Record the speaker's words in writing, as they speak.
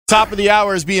Top of the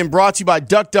hour is being brought to you by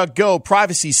DuckDuckGo,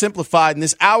 privacy simplified. And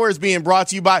this hour is being brought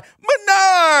to you by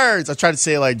Menards. I tried to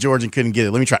say it like George and couldn't get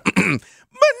it. Let me try.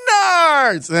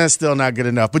 Menards. That's still not good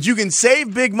enough. But you can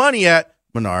save big money at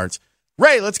Menards.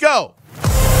 Ray, let's go.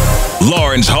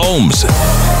 Lawrence Holmes,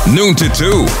 noon to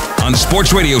 2 on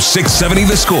Sports Radio 670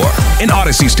 The Score in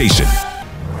Odyssey Station.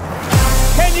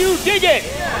 Can you dig it?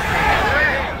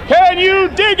 Can you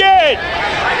dig it?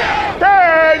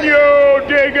 Can you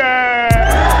dig it?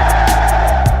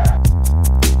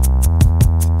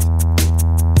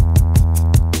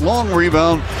 Long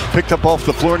rebound picked up off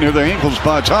the floor near the ankles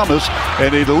by Thomas,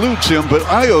 and it eludes him, but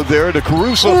Ayo there to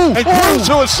Caruso, and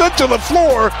Caruso is sent to the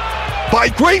floor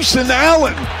by Grayson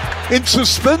Allen. In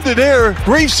suspended air,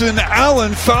 Grayson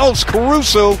Allen fouls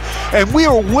Caruso, and we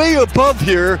are way above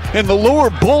here in the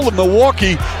lower bowl of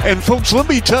Milwaukee. And folks, let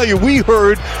me tell you, we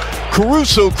heard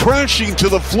Caruso crashing to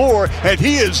the floor, and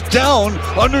he is down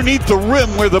underneath the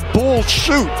rim where the Bulls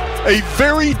shoot. A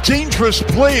very dangerous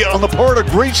play on the part of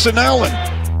Grayson Allen.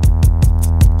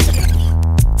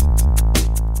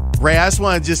 Ray, I just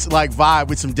want to vibe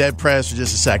with some Dead Prez for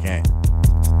just a second.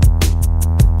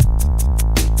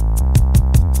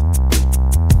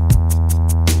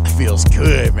 Feels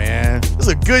good, man. This is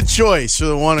a good choice for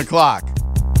the 1 o'clock.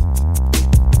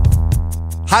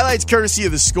 Highlights courtesy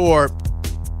of The Score.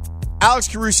 Alex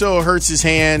Caruso hurts his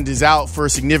hand, is out for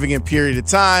a significant period of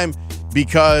time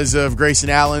because of Grayson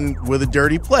Allen with a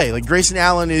dirty play. Like, Grayson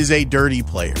Allen is a dirty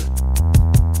player.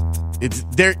 It's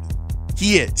there.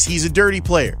 He is. He's a dirty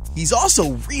player. He's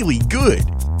also really good.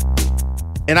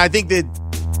 And I think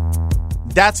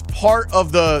that's part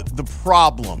of the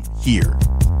problem here.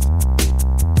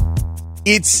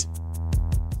 It's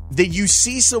that you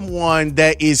see someone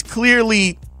that is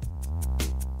clearly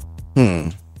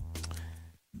let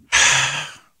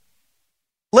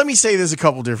me say this a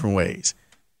couple different ways.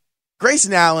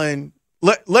 Grayson Allen,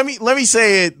 let me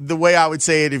say it the way I would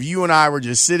say it if you and I were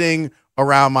just sitting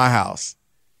around my house.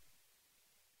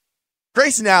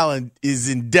 Grayson Allen is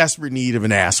in desperate need of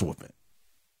an ass whooping.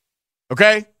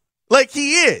 Okay? Like,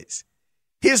 he is.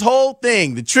 His whole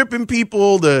thing, the tripping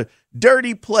people, the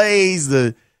dirty plays,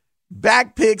 the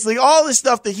back picks, like all the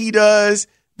stuff that he does,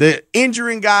 the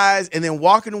injuring guys, and then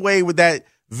walking away with that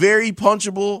very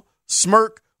punchable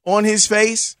smirk on his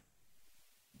face.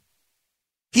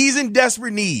 He's in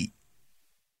desperate need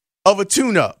of a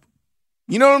tune-up.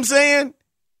 You know what I'm saying?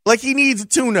 Like, he needs a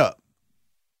tune-up.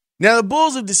 Now, the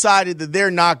Bulls have decided that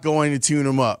they're not going to tune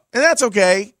him up, and that's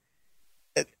okay.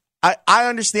 I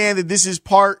understand that this is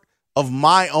part of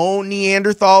my own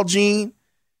Neanderthal gene,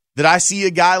 that I see a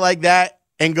guy like that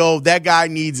and go, that guy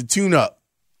needs a tune-up.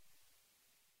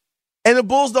 And the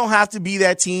Bulls don't have to be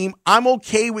that team. I'm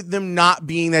okay with them not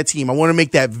being that team. I want to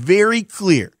make that very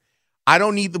clear. I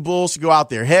don't need the Bulls to go out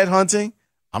there headhunting.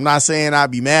 I'm not saying I'd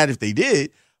be mad if they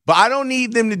did, but I don't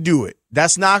need them to do it.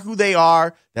 That's not who they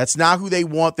are. That's not who they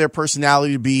want their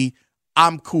personality to be.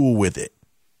 I'm cool with it.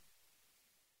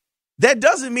 That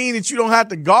doesn't mean that you don't have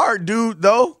to guard dude,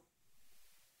 though.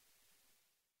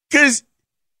 Because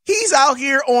he's out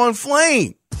here on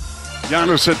flame.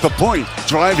 Giannis at the point,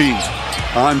 driving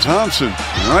on Thompson.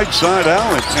 Right side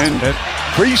Allen. And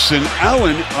Grayson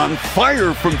Allen on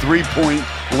fire from three-point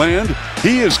land.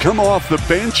 He has come off the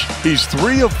bench. He's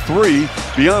 3 of 3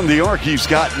 beyond the arc. He's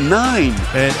got 9.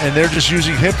 And they're just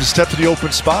using him to step to the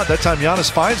open spot. That time Giannis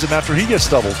finds him after he gets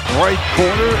doubled. Right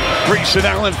corner, Grayson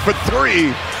Allen for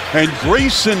 3. And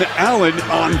Grayson Allen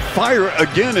on fire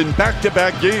again in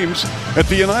back-to-back games at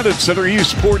the United Center.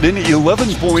 He's poured in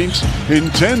 11 points in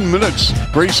 10 minutes.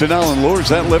 Grayson Allen lowers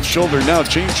that left shoulder now.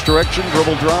 Change direction,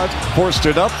 dribble drive, forced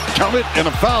it up, count it, and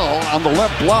a foul on the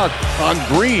left block on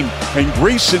Green. And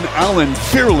Grayson Allen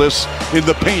fearless in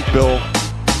the paint, Bill.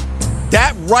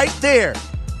 That right there,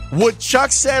 what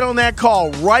Chuck said on that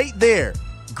call right there,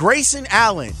 Grayson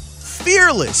Allen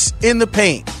fearless in the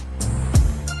paint.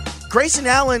 Grayson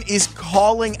Allen is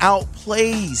calling out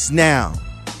plays now.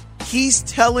 He's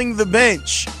telling the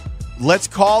bench, let's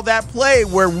call that play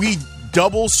where we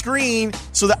double screen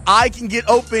so that I can get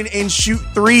open and shoot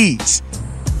threes.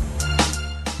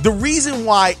 The reason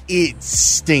why it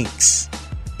stinks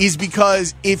is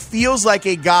because it feels like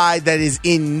a guy that is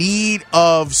in need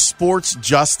of sports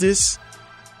justice,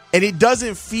 and it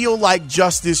doesn't feel like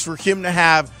justice for him to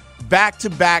have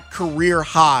back-to-back career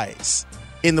highs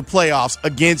in the playoffs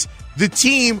against the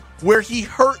team where he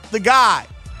hurt the guy.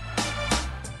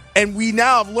 And we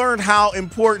now have learned how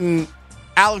important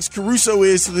Alex Caruso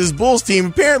is to this Bulls team.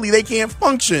 Apparently they can't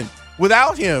function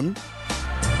without him.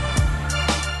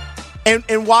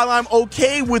 And while I'm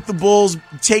okay with the Bulls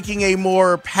taking a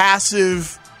more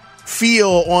passive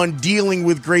feel on dealing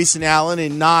with Grayson Allen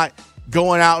and not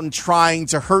going out and trying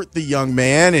to hurt the young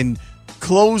man and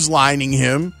clotheslining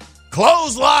him.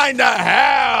 Clothesline to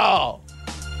hell!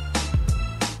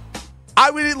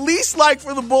 I would at least like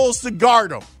for the Bulls to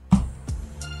guard him.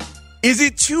 Is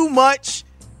it too much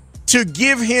to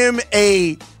give him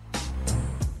a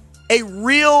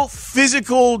real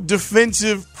physical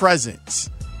defensive presence?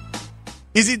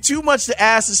 Is it too much to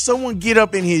ask that someone get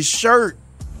up in his shirt?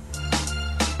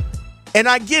 And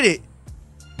I get it.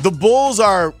 The Bulls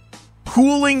are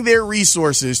pooling their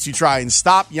resources to try and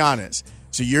stop Giannis.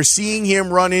 So you're seeing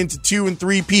him run into 2 and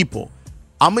 3 people.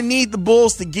 I'm going to need the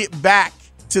Bulls to get back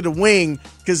to the wing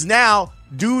because now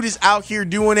dude is out here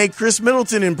doing a Chris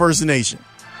Middleton impersonation.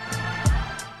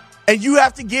 And you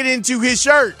have to get into his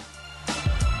shirt.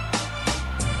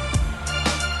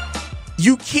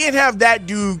 You can't have that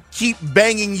dude keep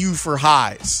banging you for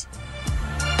highs.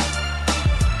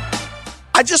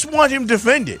 I just want him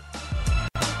defended.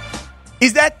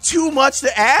 Is that too much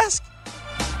to ask?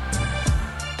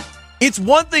 It's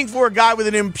one thing for a guy with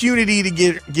an impunity to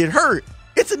get hurt.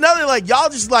 It's another, like, y'all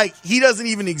just like, he doesn't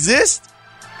even exist.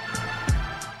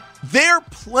 They're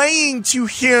playing to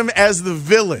him as the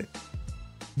villain.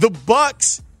 The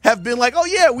Bucks have been like, oh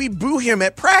yeah, we boo him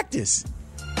at practice.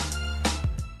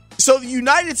 So the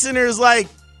United Center is like,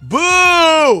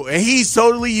 boo! And he's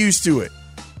totally used to it.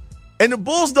 And the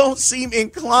Bulls don't seem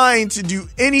inclined to do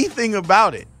anything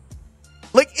about it.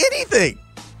 Like anything.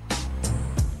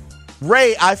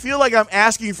 Ray, I feel like I'm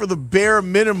asking for the bare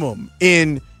minimum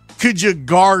in could you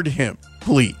guard him,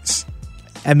 please?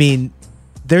 I mean,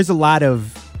 there's a lot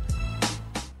of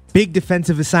big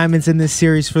defensive assignments in this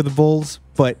series for the Bulls,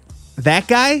 but that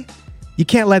guy, you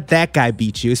can't let that guy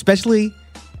beat you, especially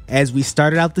as we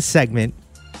started out the segment,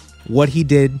 what he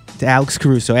did to Alex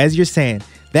Caruso. As you're saying,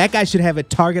 that guy should have a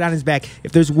target on his back.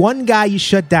 If there's one guy you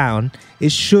shut down,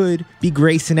 it should be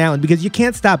Grayson Allen because you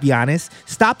can't stop Giannis.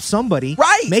 Stop somebody.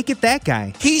 Right. Make it that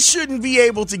guy. He shouldn't be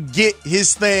able to get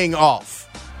his thing off.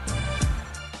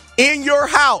 In your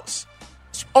house.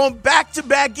 On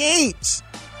back-to-back games.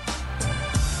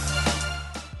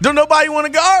 Don't nobody want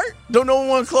to guard? Don't no one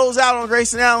want to close out on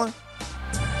Grayson Allen?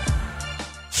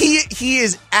 He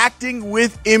is acting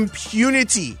with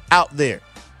impunity out there.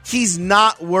 He's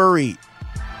not worried.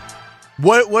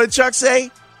 What did Chuck say?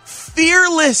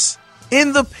 Fearless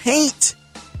in the paint.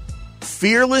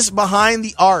 Fearless behind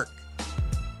the arc.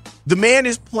 The man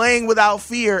is playing without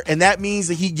fear, and that means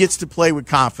that he gets to play with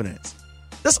confidence.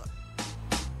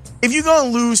 If you're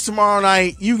going to lose tomorrow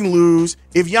night, you can lose.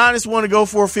 If Giannis want to go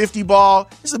for a 50 ball,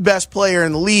 he's the best player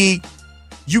in the league.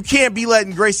 You can't be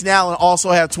letting Grayson Allen also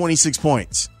have 26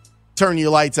 points. Turn your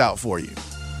lights out for you.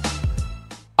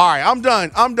 All right, I'm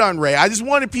done, Ray. I just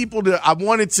wanted people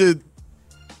to,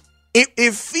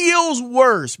 it feels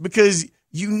worse because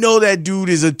you know that dude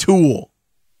is a tool.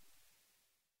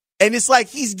 And it's like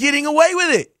he's getting away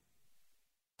with it.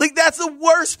 Like, that's the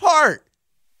worst part.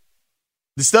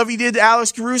 The stuff he did to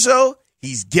Alex Caruso,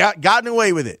 he's gotten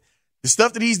away with it. The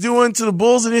stuff that he's doing to the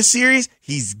Bulls in this series,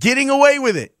 he's getting away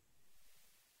with it.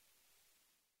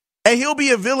 And he'll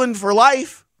be a villain for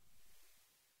life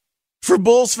for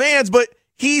Bulls fans, but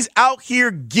he's out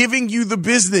here giving you the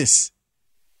business.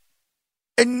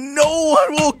 And no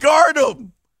one will guard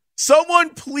him.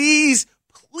 Someone please.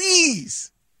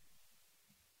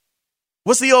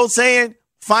 What's the old saying?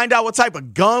 Find out what type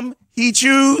of gum he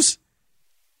chews.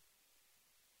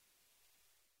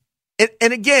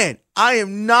 And again, I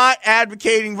am not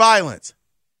advocating violence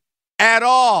at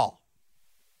all.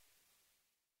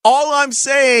 All I'm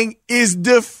saying is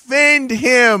defend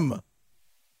him.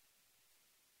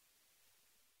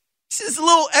 Just a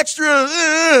little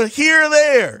extra here or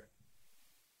there.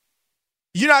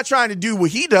 You're not trying to do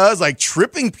what he does, like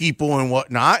tripping people and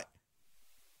whatnot.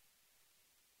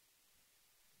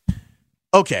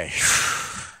 Okay.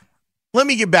 Let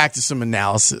me get back to some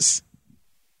analysis.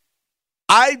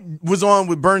 I was on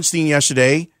with Bernstein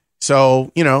yesterday,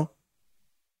 so,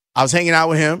 I was hanging out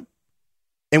with him,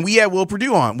 and we had Will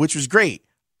Perdue on, which was great.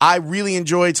 I really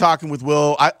enjoyed talking with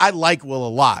Will. I like Will a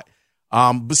lot,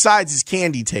 besides his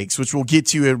candy takes, which we'll get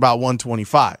to at about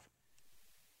 125.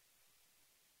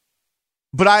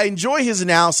 But I enjoy his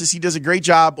analysis. He does a great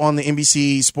job on the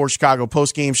NBC Sports Chicago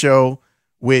postgame show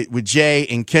with Jay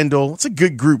and Kendall. It's a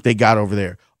good group they got over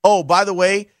there. Oh, by the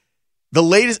way, the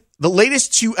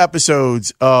latest 2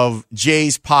 episodes of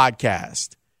Jay's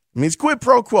podcast. I mean, it's quid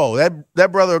pro quo.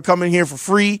 That brother will come in here for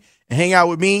free and hang out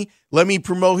with me. Let me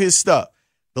promote his stuff.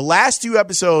 The last 2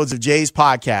 episodes of Jay's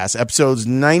podcast, episodes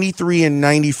 93 and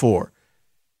 94.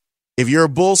 If you're a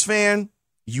Bulls fan,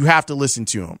 you have to listen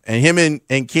to him. And him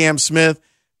and Cam Smith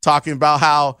talking about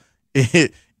how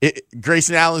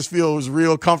Grayson Allen's field was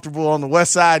real comfortable on the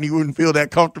west side, and he wouldn't feel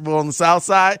that comfortable on the south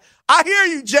side. I hear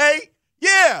you, Jay.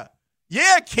 Yeah.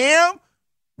 Yeah, Cam.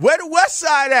 Where the west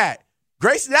side at?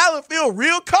 Grayson Allen feel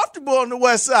real comfortable on the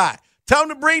west side. Tell him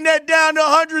to bring that down to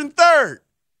 103rd.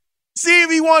 See if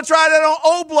he want to try that on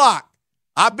O Block.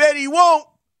 I bet he won't.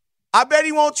 I bet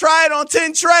he won't try it on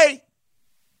 10 Trey.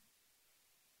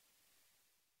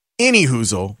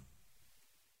 Anyhoozle,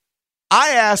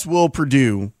 I asked Will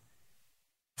Perdue,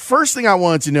 first thing I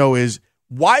wanted to know is,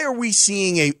 why are we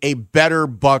seeing a better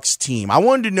Bucks team? I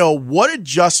wanted to know what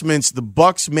adjustments the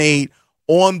Bucks made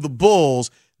on the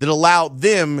Bulls that allowed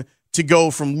them to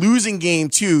go from losing game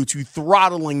 2 to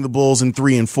throttling the Bulls in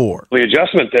 3 and 4. The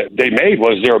adjustment that they made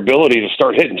was their ability to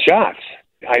start hitting shots.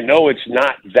 I know it's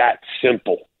not that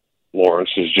simple, Lawrence.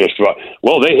 It's just,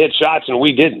 well, they hit shots and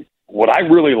we didn't. What I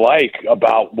really like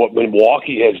about what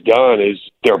Milwaukee has done is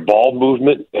their ball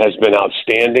movement has been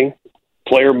outstanding.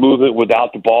 Player movement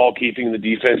without the ball, keeping the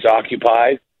defense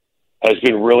occupied, has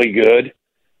been really good.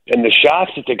 And the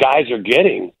shots that the guys are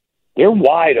getting, they're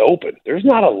wide open. There's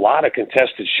not a lot of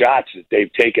contested shots that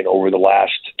they've taken over the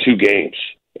last 2 games.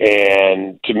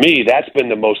 And to me, that's been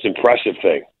the most impressive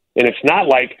thing. And it's not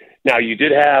like, now you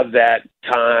did have that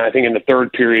time, I think in the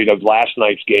third period of last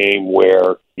night's game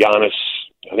where Giannis,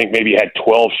 I think maybe had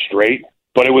 12 straight,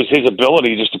 but it was his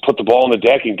ability just to put the ball on the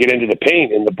deck and get into the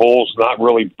paint, and the Bulls not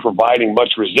really providing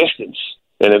much resistance.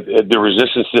 And the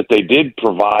resistance that they did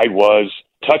provide was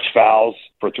touch fouls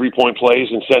for 3-point plays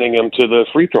and sending them to the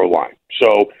free throw line.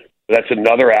 So that's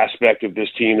another aspect of this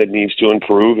team that needs to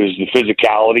improve, is the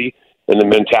physicality and the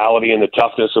mentality and the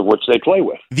toughness of which they play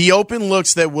with. The open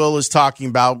looks that Will is talking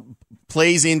about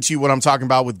plays into what I'm talking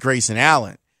about with Grayson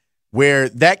Allen, where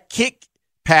that kick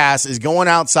pass is going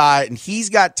outside and he's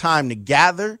got time to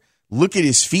gather, look at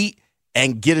his feet,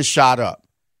 and get a shot up.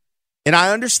 And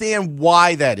I understand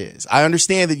why that is. I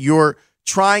understand that you're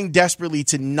trying desperately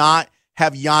to not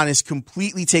have Giannis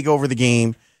completely take over the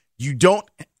game. You don't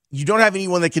have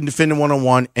anyone that can defend him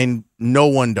one-on-one, and no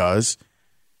one does.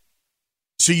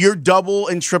 So you're double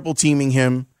and triple teaming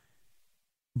him.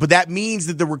 But that means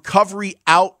that the recovery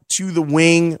out to the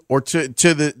wing or to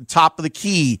the top of the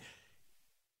key,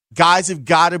 guys have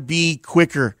got to be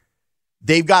quicker.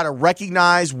 They've got to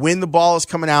recognize when the ball is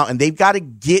coming out, and they've got to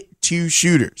get to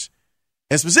shooters.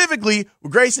 And specifically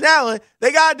with Grayson Allen,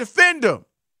 they got to defend him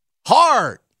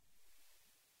hard.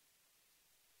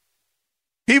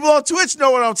 People on Twitch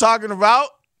know what I'm talking about.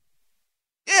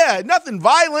 Yeah, nothing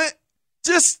violent.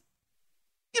 Just,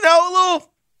 a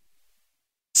little,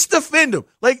 just defend him.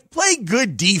 Like, play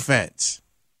good defense.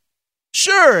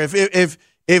 Sure, if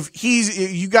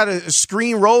you got a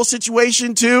screen roll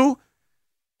situation too,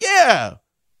 yeah,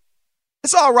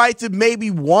 it's all right to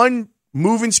maybe one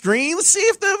moving screen. Let's see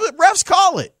if the refs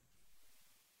call it.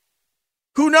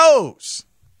 Who knows?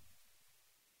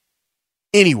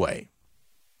 Anyway,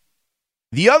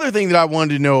 the other thing that I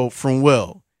wanted to know from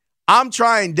Will, I'm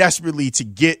trying desperately to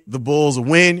get the Bulls a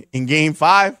win in Game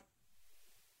 5.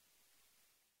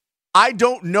 I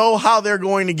don't know how they're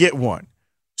going to get one.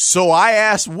 So I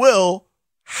asked Will,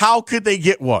 how could they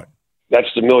get one? That's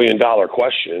the $1 million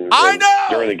question. I know!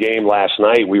 During the game last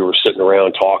night, we were sitting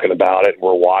around talking about it, and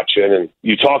we're watching, and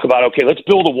you talk about, okay, let's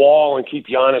build a wall and keep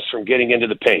Giannis from getting into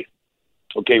the paint.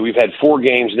 Okay, we've had 4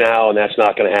 games now, and that's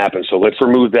not going to happen, so let's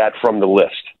remove that from the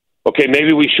list. Okay,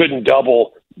 maybe we shouldn't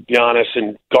double Giannis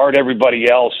and guard everybody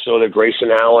else so that Grayson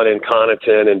Allen and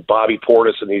Connaughton and Bobby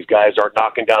Portis and these guys aren't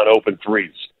knocking down open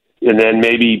threes. And then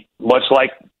maybe, much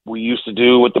like we used to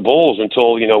do with the Bulls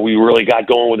until, we really got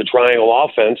going with the triangle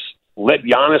offense, let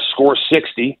Giannis score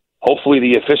 60. Hopefully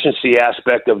the efficiency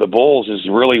aspect of the Bulls is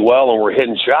really well and we're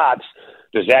hitting shots.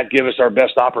 Does that give us our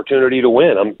best opportunity to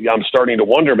win? I'm starting to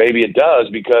wonder maybe it does,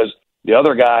 because the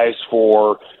other guys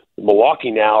for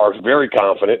Milwaukee now are very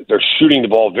confident. They're shooting the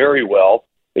ball very well,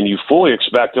 and you fully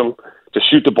expect them to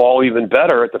shoot the ball even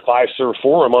better at the Fiserv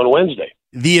Forum on Wednesday.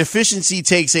 The efficiency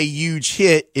takes a huge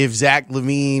hit if Zach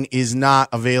LaVine is not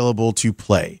available to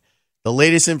play. The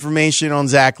latest information on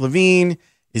Zach LaVine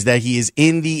is that he is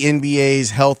in the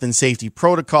NBA's health and safety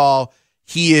protocol.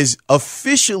 He is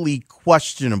officially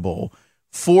questionable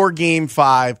for Game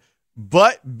 5,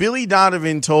 but Billy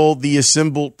Donovan told the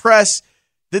assembled press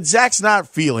that Zach's not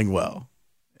feeling well.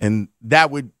 And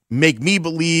that would make me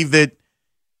believe that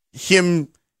him,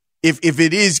 if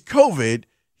it is COVID,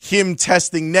 him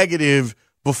testing negative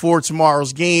before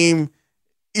tomorrow's game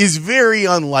is very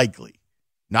unlikely.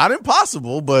 Not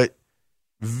impossible, but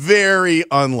very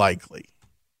unlikely.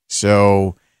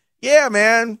 So, yeah,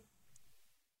 man.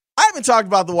 I haven't talked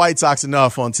about the White Sox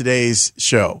enough on today's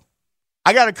show.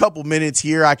 I got a couple minutes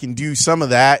here. I can do some of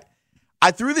that.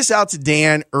 I threw this out to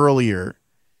Dan earlier.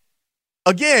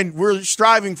 Again, we're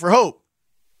striving for hope.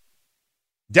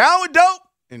 Down with dope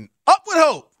and up with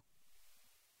hope.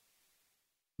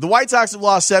 The White Sox have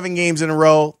lost 7 games in a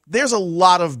row. There's a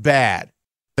lot of bad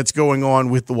that's going on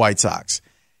with the White Sox.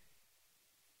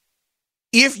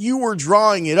 If you were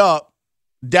drawing it up,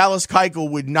 Dallas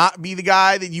Keuchel would not be the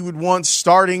guy that you would want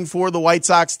starting for the White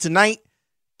Sox tonight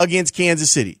against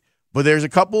Kansas City. But there's a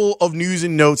couple of news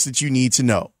and notes that you need to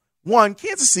know. One,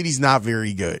 Kansas City's not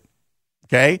very good.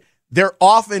 Okay? Their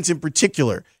offense in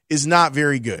particular is not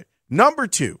very good. Number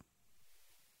 2,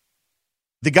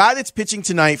 the guy that's pitching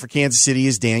tonight for Kansas City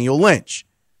is Daniel Lynch.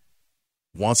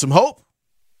 Want some hope?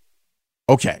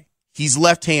 Okay. He's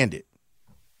left-handed.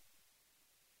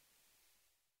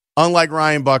 Unlike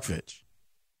Ryan Buckfitch.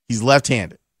 He's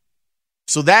left-handed.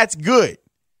 So that's good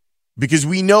because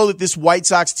we know that this White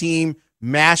Sox team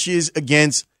mashes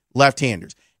against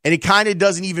left-handers. And it kind of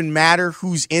doesn't even matter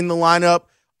who's in the lineup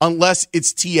unless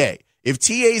it's TA. If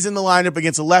TA is in the lineup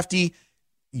against a lefty,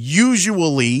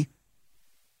 usually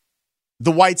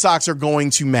the White Sox are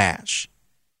going to mash.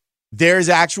 There's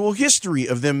actual history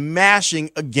of them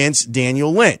mashing against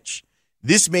Daniel Lynch.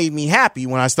 This made me happy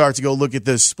when I started to go look at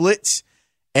the splits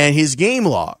and his game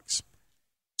logs.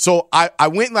 So I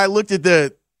went and I looked at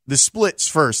the splits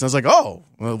first. And I was like, oh,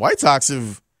 well, the White Sox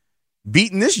have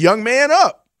beaten this young man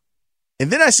up. And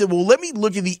then I said, well, let me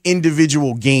look at the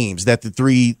individual games that the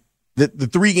three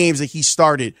games that he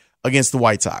started against the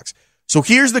White Sox. So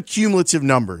here's the cumulative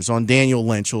numbers on Daniel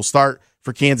Lynch. He'll start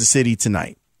for Kansas City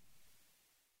tonight.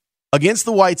 Against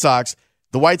the White Sox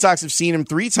have seen him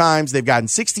 3 times. They've gotten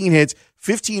 16 hits,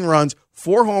 15 runs,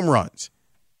 4 home runs.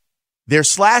 Their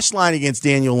slash line against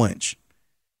Daniel Lynch,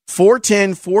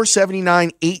 410,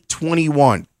 479,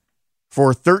 821 for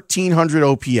 1,300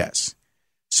 OPS.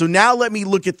 So now let me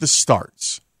look at the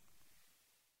starts.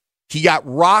 He got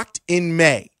rocked in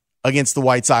May against the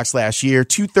White Sox last year.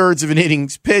 2/3 of an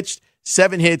innings pitched,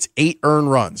 7 hits, 8 earned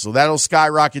runs. So that'll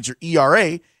skyrocket your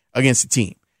ERA against the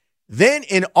team. Then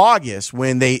in August,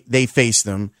 when they faced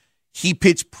them, he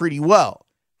pitched pretty well.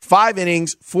 5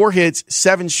 innings, 4 hits,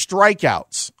 7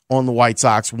 strikeouts on the White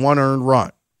Sox, 1 earned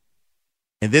run.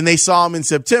 And then they saw him in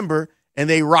September, and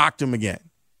they rocked him again.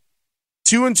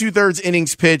 2 2/3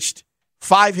 innings pitched,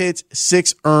 5 hits,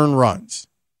 6 earned runs.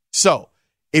 So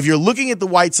if you're looking at the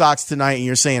White Sox tonight and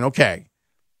you're saying, okay,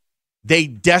 they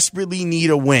desperately need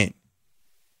a win,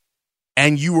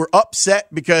 and you were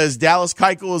upset because Dallas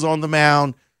Keuchel is on the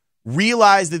mound,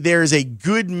 realize that there is a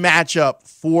good matchup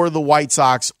for the White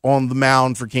Sox on the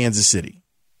mound for Kansas City.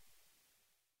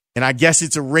 And I guess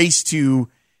it's a race to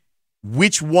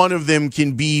which one of them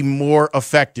can be more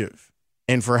effective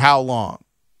and for how long.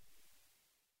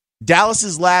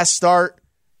 Dallas's last start,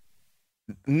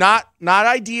 not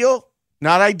ideal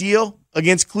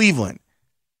against Cleveland.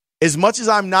 As much as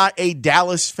I'm not a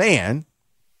Dallas fan,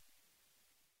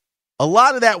 a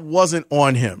lot of that wasn't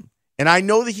on him. And I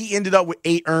know that he ended up with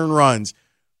 8 earned runs,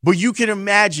 but you can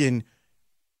imagine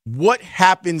what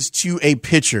happens to a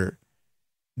pitcher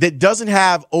that doesn't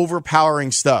have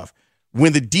overpowering stuff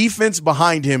when the defense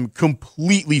behind him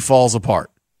completely falls apart.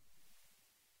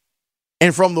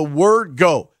 And from the word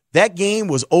go, that game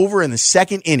was over in the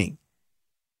 2nd inning.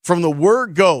 From the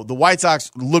word go, the White Sox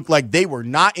looked like they were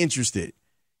not interested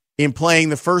in playing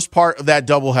the first part of that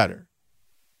doubleheader.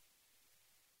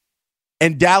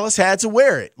 And Dallas had to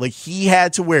wear it. Like, he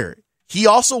had to wear it. He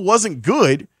also wasn't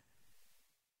good,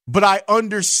 but I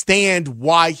understand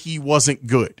why he wasn't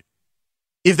good,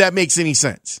 if that makes any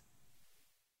sense.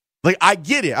 Like, I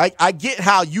get it. I get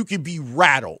how you could be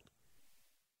rattled.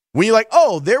 When you're like,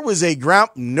 oh, there was a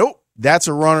ground. Nope, that's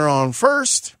a runner on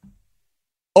first.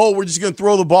 Oh, we're just going to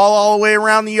throw the ball all the way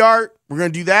around the yard. We're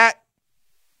going to do that.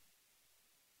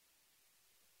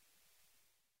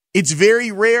 It's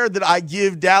very rare that I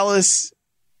give Dallas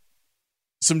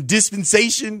some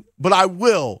dispensation, but I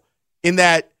will, in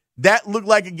that looked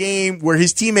like a game where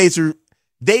his teammates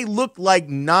they looked like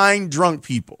 9 drunk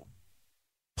people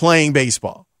playing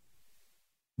baseball.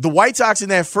 The White Sox in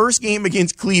that first game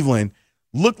against Cleveland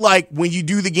looked like when you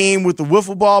do the game with the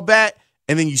wiffle ball bat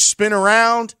and then you spin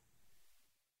around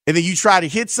and then you try to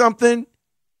hit something,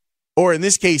 or in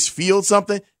this case, field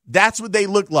something. That's what they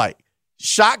looked like.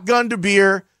 Shotgun to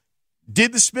beer,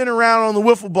 did the spin around on the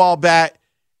wiffle ball bat,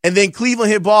 and then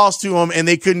Cleveland hit balls to them and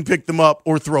they couldn't pick them up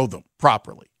or throw them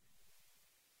properly.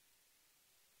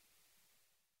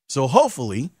 So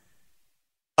hopefully,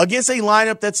 against a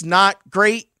lineup that's not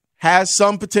great, has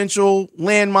some potential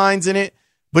landmines in it,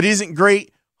 but isn't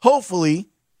great, hopefully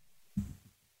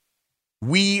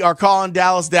we are calling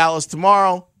Dallas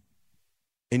tomorrow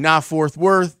and not Fort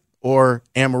Worth or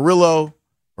Amarillo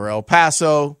or El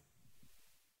Paso.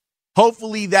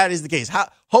 Hopefully that is the case.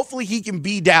 Hopefully he can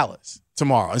be Dallas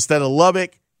tomorrow instead of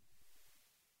Lubbock,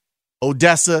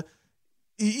 Odessa.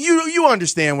 You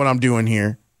understand what I'm doing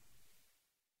here.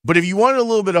 But if you wanted a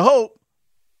little bit of hope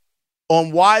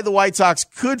on why the White Sox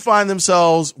could find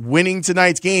themselves winning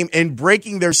tonight's game and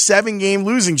breaking their 7-game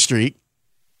losing streak,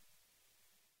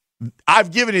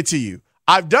 I've given it to you.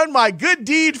 I've done my good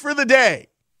deed for the day.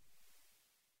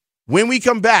 When we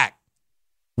come back,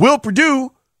 Will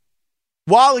Perdue,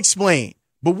 well, I'll explain.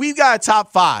 But we've got a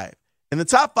top 5. And the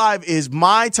top 5 is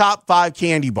my top 5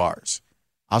 candy bars.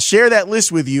 I'll share that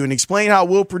list with you and explain how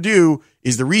Will Perdue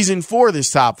is the reason for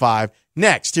this top 5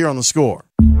 next here on The Score.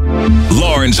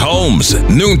 Lawrence Holmes,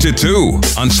 noon to 2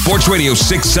 on Sports Radio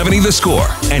 670 The Score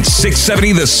and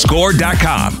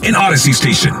 670thescore.com in Odyssey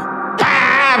Station.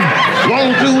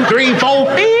 1, 2, 3, 4,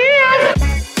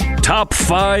 5. Top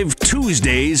 5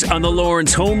 Tuesdays on the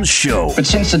Lawrence Holmes Show. But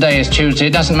since today is Tuesday,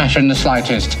 it doesn't matter in the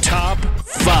slightest. Top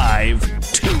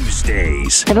 5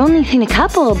 Tuesdays. I've only seen a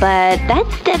couple, but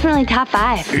that's definitely top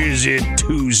 5. Is it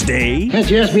Tuesday? Can't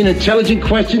you ask me an intelligent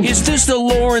question? Is this the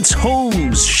Lawrence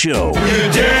Holmes Show?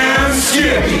 You damn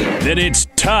skippy. Then it's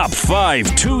Top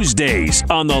 5 Tuesdays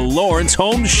on the Lawrence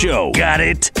Holmes Show. Got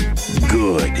it?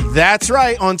 Good. That's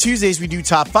right. On Tuesdays, we do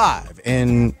top 5.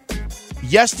 And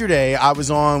yesterday, I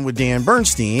was on with Dan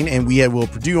Bernstein, and we had Will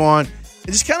Perdue on.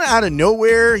 And just kind of out of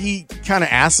nowhere, he kind of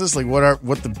asked us like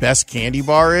what the best candy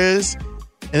bar is.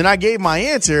 And then I gave my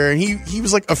answer, and he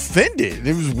was like offended.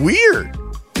 It was weird.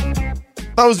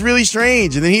 That was really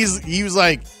strange. And then he was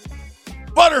like,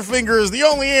 Butterfinger is the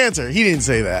only answer. He didn't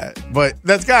say that, but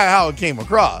that's kind of how it came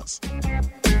across.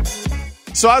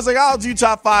 So I was like, I'll do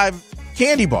top 5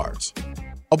 candy bars.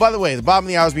 Oh, by the way, the bottom of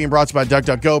the hour is being brought to you by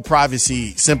DuckDuckGo,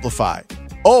 privacy simplified.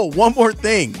 Oh, one more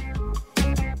thing.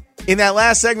 In that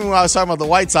last segment when I was talking about the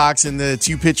White Sox and the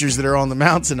 2 pitchers that are on the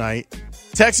mound tonight,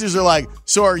 texters are like,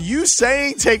 so are you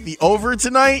saying take the over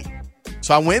tonight?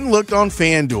 So I went and looked on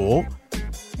FanDuel.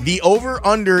 The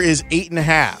over-under is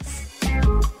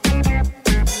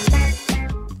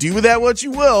 8.5. Do with that what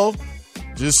you will.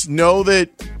 Just know that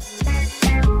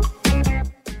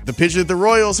the pitcher that the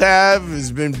Royals have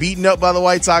has been beaten up by the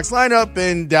White Sox lineup,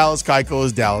 and Dallas Keuchel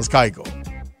is Dallas Keuchel.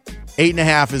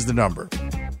 8.5 is the number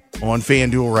on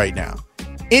FanDuel right now.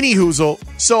 Any hoozle.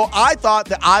 So I thought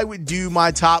that I would do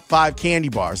my top 5 candy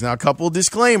bars. Now, a couple of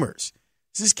disclaimers.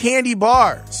 This is candy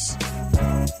bars.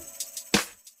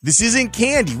 This isn't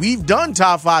candy. We've done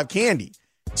top 5 candy.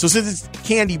 So since it's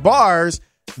candy bars,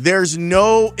 there's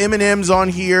no M&Ms on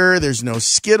here. There's no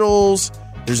Skittles.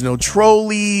 There's no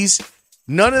Trolleys.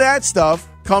 None of that stuff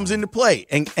comes into play.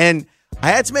 And I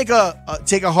had to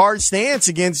take a hard stance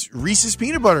against Reese's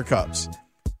Peanut Butter Cups.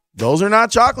 Those are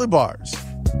not chocolate bars.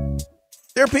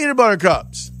 They're peanut butter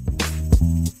cups.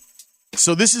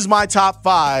 So this is my top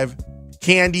 5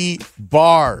 candy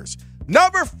bars.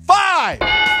 Number 5. Where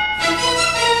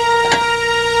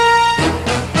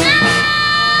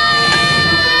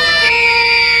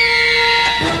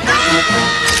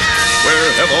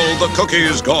have all the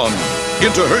cookies gone?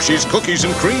 Into Hershey's Cookies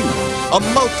and Cream. A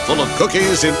mouthful of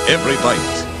cookies in every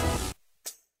bite.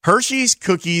 Hershey's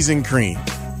Cookies and Cream.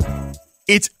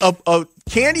 It's a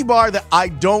candy bar that I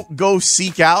don't go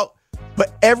seek out,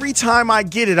 but every time I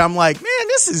get it, I'm like, man,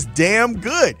 this is damn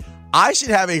good. I should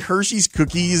have a Hershey's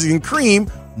Cookies and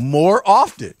Cream more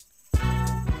often.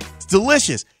 It's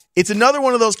delicious. It's another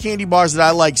one of those candy bars that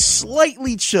I like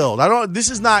slightly chilled. This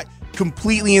is not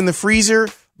completely in the freezer,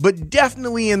 but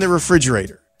definitely in the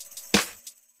refrigerator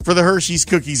for the Hershey's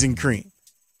Cookies and Cream.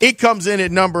 It comes in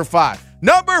at number 5.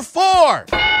 Number 4.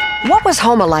 What was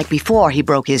Homer like before he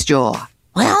broke his jaw?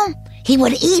 Well, he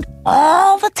would eat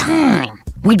all the time.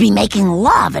 We'd be making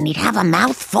love, and he'd have a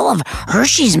mouth full of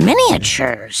Hershey's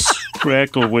miniatures.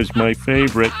 Crackle was my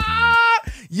favorite.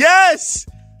 Yes!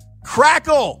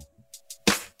 Crackle!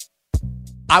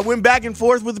 I went back and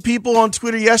forth with the people on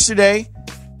Twitter yesterday.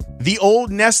 The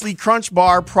old Nestle Crunch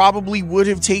bar probably would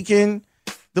have taken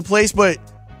the place, but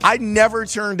I never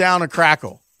turned down a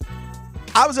Crackle.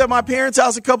 I was at my parents'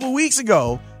 house a couple weeks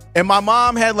ago, and my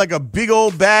mom had like a big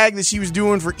old bag that she was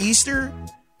doing for Easter.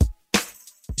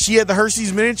 She had the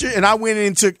Hershey's miniature, and I went in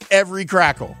and took every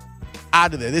Crackle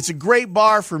out of there. It's a great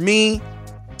bar for me.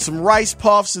 Some Rice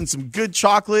Puffs and some good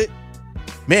chocolate.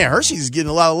 Man, Hershey's is getting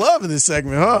a lot of love in this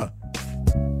segment, huh?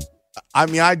 I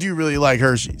mean, I do really like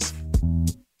Hershey's.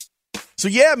 So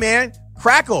yeah, man,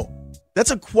 Crackle. That's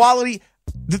a quality.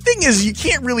 The thing is, you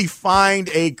can't really find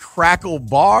a Crackle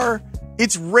bar.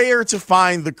 It's rare to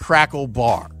find the Crackle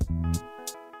bar.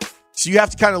 So you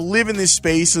have to kind of live in this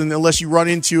space, and unless you run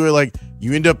into it, like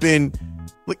you end up in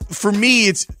Like, for me,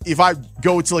 it's if I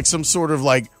go to like some sort of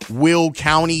like Will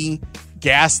County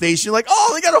gas station, like,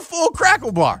 oh, they got a full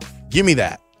Crackle bar. Give me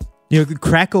that. You know,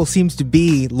 Crackle seems to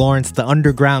be, Lawrence, the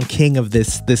underground king of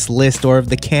this list or of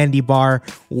the candy bar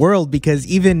world, because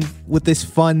even with this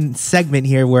fun segment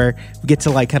here where we get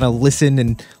to like kind of listen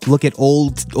and look at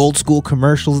old school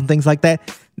commercials and things like that,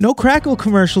 no Crackle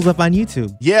commercials up on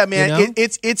YouTube. Yeah, man, you know?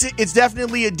 it's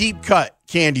definitely a deep cut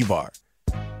candy bar.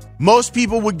 Most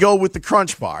people would go with the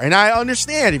Crunch Bar, and I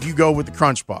understand if you go with the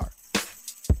Crunch Bar.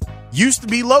 Used to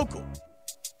be local.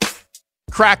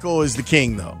 Crackle is the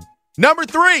king, though. Number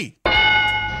 3.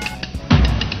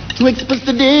 Twix puts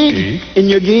the dig in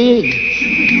your gig.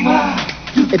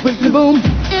 It puts the boom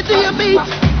into your beat.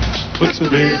 Puts the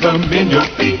rhythm in your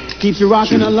feet. Keeps you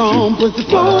rocking along. Puts the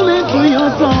soul into your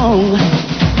song.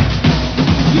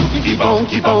 Keep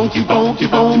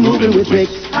on moving with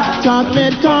Twix.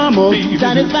 Chocolate caramel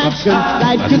satisfaction.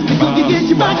 Like Krispy Cookie gets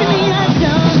you back in the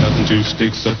action. Nothing to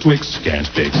sticks a Twix can't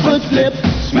fix. Foot slip,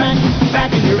 smack,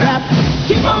 back in your rap.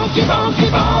 Keep on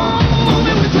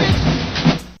moving with Twix.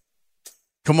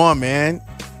 Come on, man.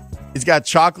 It's got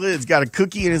chocolate, it's got a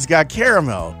cookie, and it's got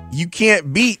caramel. You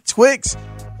can't beat Twix.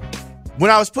 When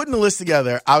I was putting the list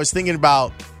together, I was thinking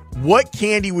about what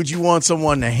candy would you want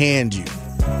someone to hand you?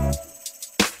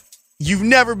 You've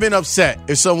never been upset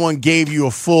if someone gave you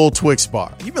a full Twix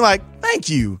bar. You'd be like, thank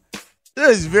you. That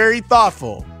is very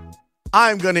thoughtful.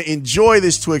 I'm going to enjoy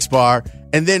this Twix bar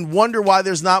and then wonder why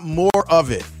there's not more of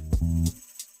it.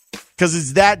 Because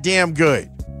it's that damn good.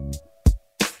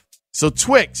 So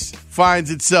Twix finds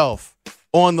itself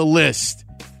on the list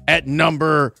at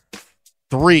number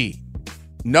 3.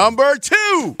 Number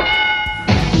 2.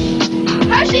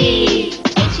 Hershey!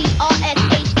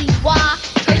 H-E-R-S-H-E-Y.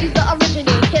 Hershey's the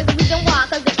original. Here's the reason why.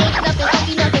 Cause there ain't nothing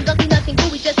funky, nothing gunky, nothing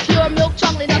gooey. Just pure milk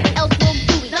chocolate, nothing else will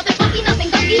do it. Nothing funky, nothing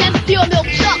gunky, just pure milk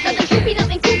chocolate. Nothing soupy,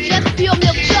 nothing cool, just pure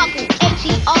milk chocolate.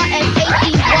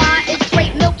 H-E-R-S-H-E-Y. It's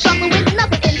straight milk chocolate with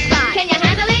nothing inside. Can you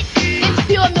handle it? It's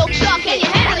pure milk chocolate. Can you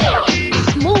handle it?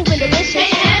 Smooth and delicious. Can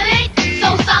you handle it?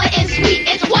 So solid and sweet.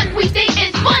 It's what we think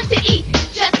is fun to eat.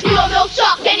 Just pure milk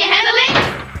chocolate. Can you handle it?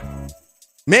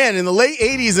 Man, in the late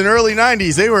 80s and early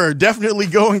 90s, they were definitely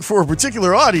going for a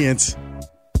particular audience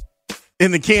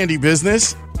in the candy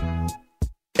business.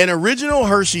 An original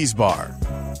Hershey's bar.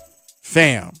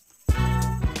 Fam.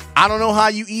 I don't know how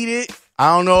you eat it.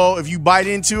 I don't know if you bite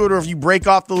into it or if you break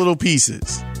off the little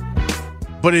pieces.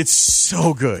 But it's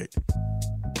so good.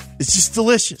 It's just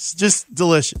delicious. Just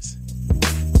delicious.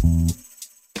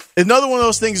 Another one of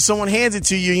those things, if someone hands it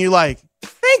to you and you're like,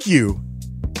 thank you.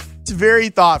 It's very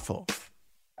thoughtful.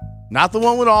 Not the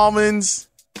one with almonds,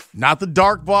 not the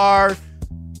dark bar,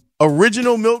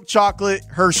 original milk chocolate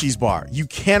Hershey's bar. You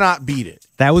cannot beat it.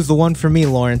 That was the one for me,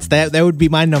 Lawrence. That would be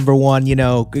my number one. You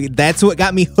know, that's what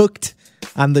got me hooked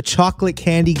on the chocolate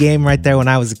candy game right there when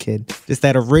I was a kid. Just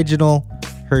that original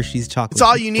Hershey's chocolate. It's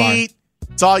all you need.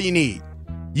 It's all you need.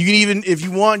 You can even, if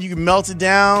you want, you can melt it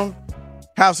down,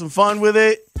 have some fun with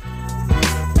it.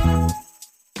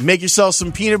 Make yourself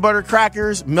some peanut butter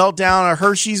crackers, melt down a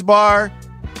Hershey's bar,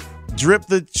 drip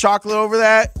the chocolate over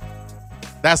that.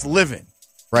 That's living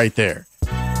right there.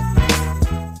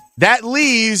 That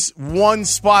leaves one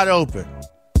spot open.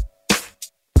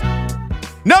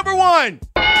 Number 1.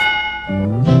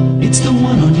 It's the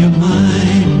one on your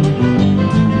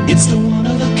mind. It's the one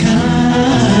of a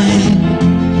kind.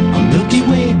 A Milky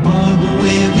Way bar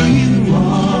wherever you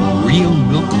are. Real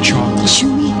milk chocolate.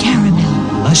 Chewy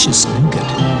caramel. Luscious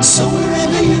nougat. So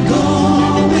wherever you're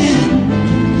going,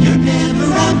 you're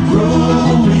never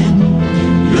outgrowing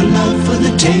your love for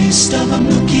the taste of a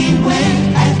Milky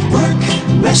Way. At work,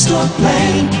 rest or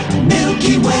play,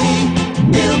 Milky Way,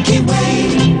 Milky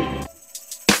Way.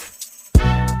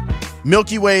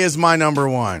 Milky Way is my number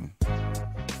 1.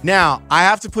 Now, I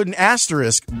have to put an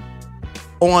asterisk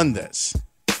on this.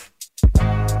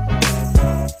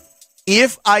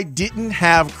 If I didn't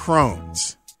have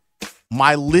Crohn's,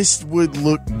 my list would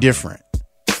look different.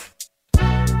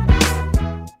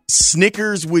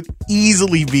 Snickers would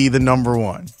easily be the number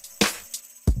 1.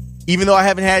 Even though I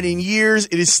haven't had it in years,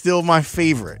 it is still my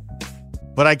favorite.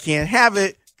 But I can't have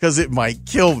it because it might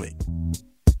kill me.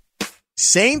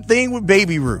 Same thing with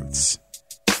Baby Ruths.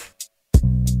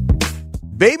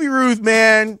 Baby Ruth,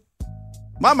 man,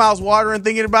 my mouth's watering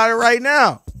thinking about it right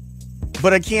now.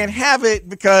 But I can't have it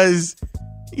because,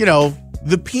 you know,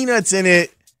 the peanuts in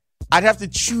it, I'd have to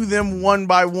chew them one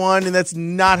by one, and that's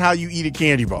not how you eat a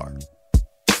candy bar.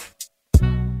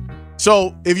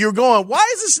 So if you're going, why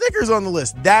is the Snickers on the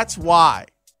list? That's why.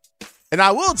 And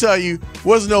I will tell you,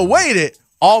 was no way that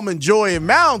Almond Joy and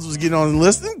Mounds was getting on the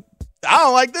list. I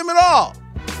don't like them at all.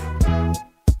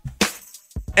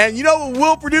 And you know what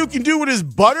Will Perdue can do with his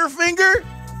Butterfinger?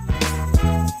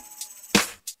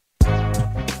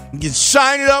 He can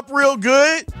shine it up real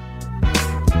good.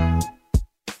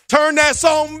 Turn that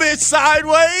son bitch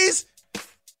sideways.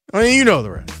 I mean, you know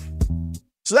the rest.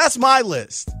 So that's my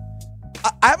list.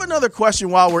 I have another question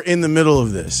while we're in the middle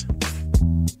of this.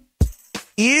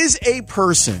 Is a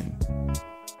person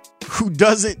who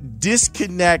doesn't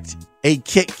disconnect a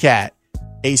Kit Kat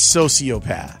a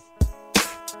sociopath?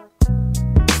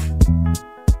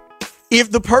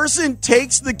 If the person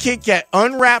takes the Kit Kat,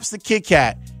 unwraps the Kit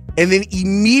Kat, and then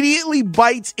immediately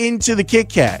bites into the Kit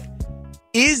Kat,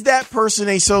 is that person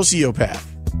a sociopath?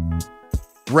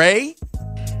 Ray?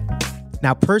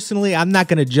 Now, personally, I'm not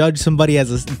going to judge somebody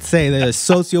say they're a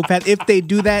sociopath. If they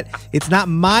do that, it's not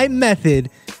my method.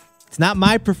 It's not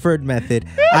my preferred method.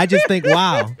 I just think,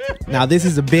 wow, now this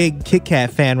is a big Kit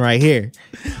Kat fan right here.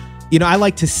 You know, I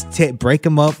like to break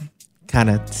them up, kind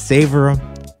of savor them.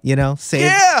 You know,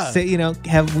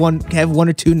 have one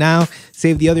or two now,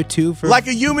 save the other two for like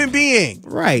a human being,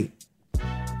 right?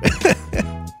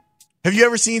 Have you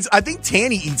ever seen? I think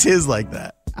Tanny eats his like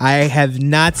that. I have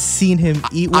not seen him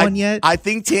eat one yet. I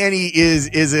think Tanny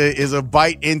is a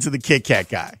bite into the Kit Kat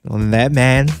guy. Well, that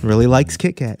man really likes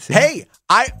Kit Kats. Yeah. Hey,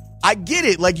 I get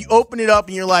it. Like, you open it up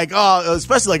and you're like, oh,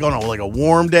 especially like on a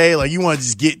warm day, like you want to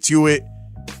just get to it.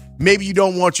 Maybe you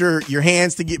don't want your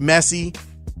hands to get messy.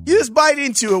 You just bite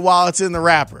into it while it's in the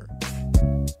wrapper.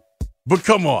 But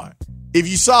come on. If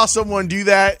you saw someone do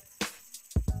that,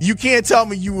 you can't tell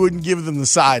me you wouldn't give them the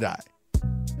side eye.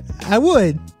 I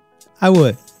would.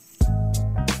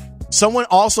 Someone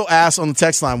also asked on the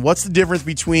text line, what's the difference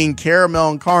between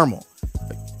caramel and caramel?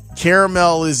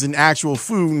 Caramel is an actual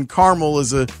food and caramel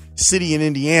is a city in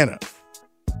Indiana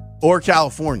or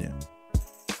California.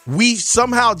 We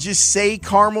somehow just say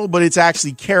caramel, but it's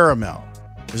actually caramel.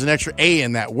 There's an extra A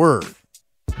in that word.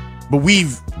 But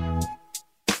we've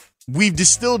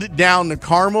distilled it down to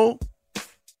caramel.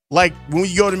 Like when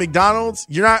you go to McDonald's,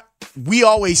 we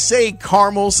always say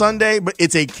caramel sundae, but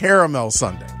it's a caramel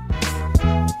sundae.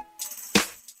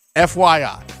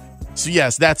 FYI. So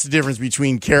yes, that's the difference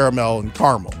between caramel and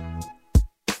caramel.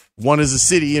 One is a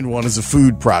city and one is a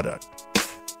food product.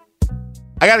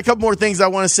 I got a couple more things I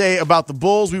want to say about the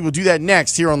Bulls. We will do that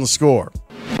next here on The Score.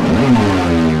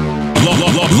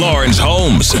 Lawrence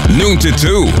Holmes, noon to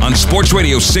 2 on Sports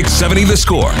Radio 670 The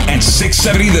Score and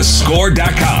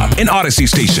 670thescore.com in Odyssey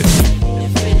Station.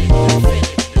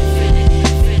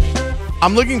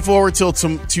 I'm looking forward to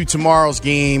tomorrow's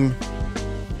game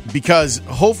because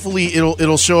hopefully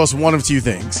it'll show us one of two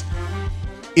things.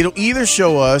 It'll either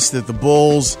show us that the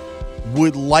Bulls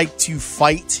would like to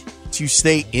fight to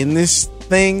stay in this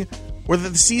thing, or that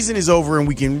the season is over and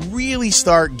we can really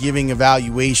start giving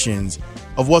evaluations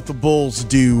of what the Bulls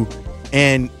do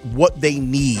and what they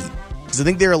need. Because I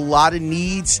think there are a lot of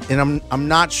needs, and I'm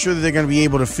not sure that they're going to be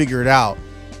able to figure it out.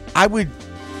 I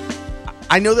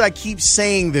know that I keep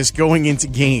saying this going into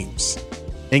games,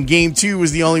 and game 2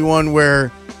 was the only one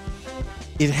where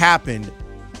it happened.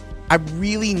 I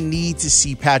really need to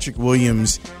see Patrick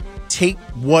Williams take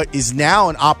what is now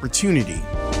an opportunity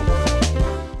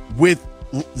with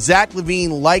Zach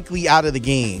LaVine likely out of the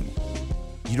game.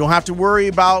 You don't have to worry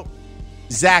about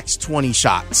Zach's 20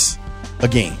 shots a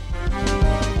game.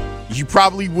 You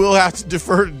probably will have to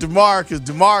defer to DeMar because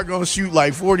DeMar going to shoot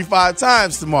like 45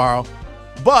 times tomorrow.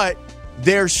 But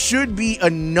there should be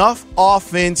enough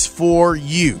offense for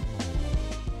you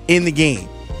in the game.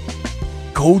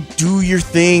 Go do your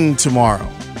thing tomorrow.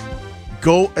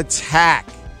 Go attack.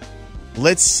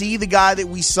 Let's see the guy that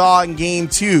we saw in game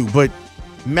 2, but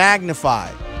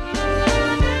magnified.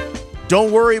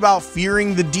 Don't worry about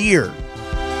fearing the deer.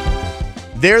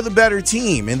 They're the better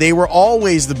team, and they were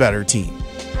always the better team.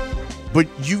 But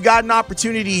you've got an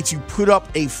opportunity to put up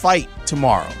a fight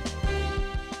tomorrow.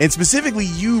 And specifically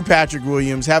you, Patrick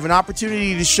Williams, have an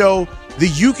opportunity to show that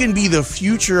you can be the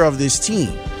future of this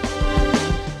team.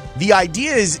 The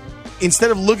idea is,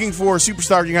 instead of looking for a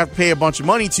superstar you're going to have to pay a bunch of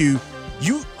money to,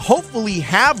 you hopefully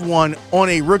have one on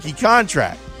a rookie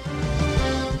contract.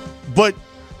 But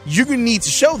you're going to need to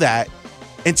show that.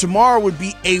 And tomorrow would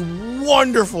be a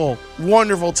wonderful,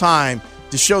 wonderful time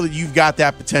to show that you've got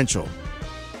that potential.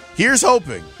 Here's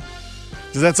hoping,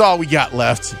 because that's all we got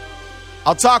left.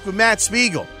 I'll talk with Matt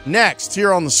Spiegel next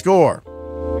here on The Score.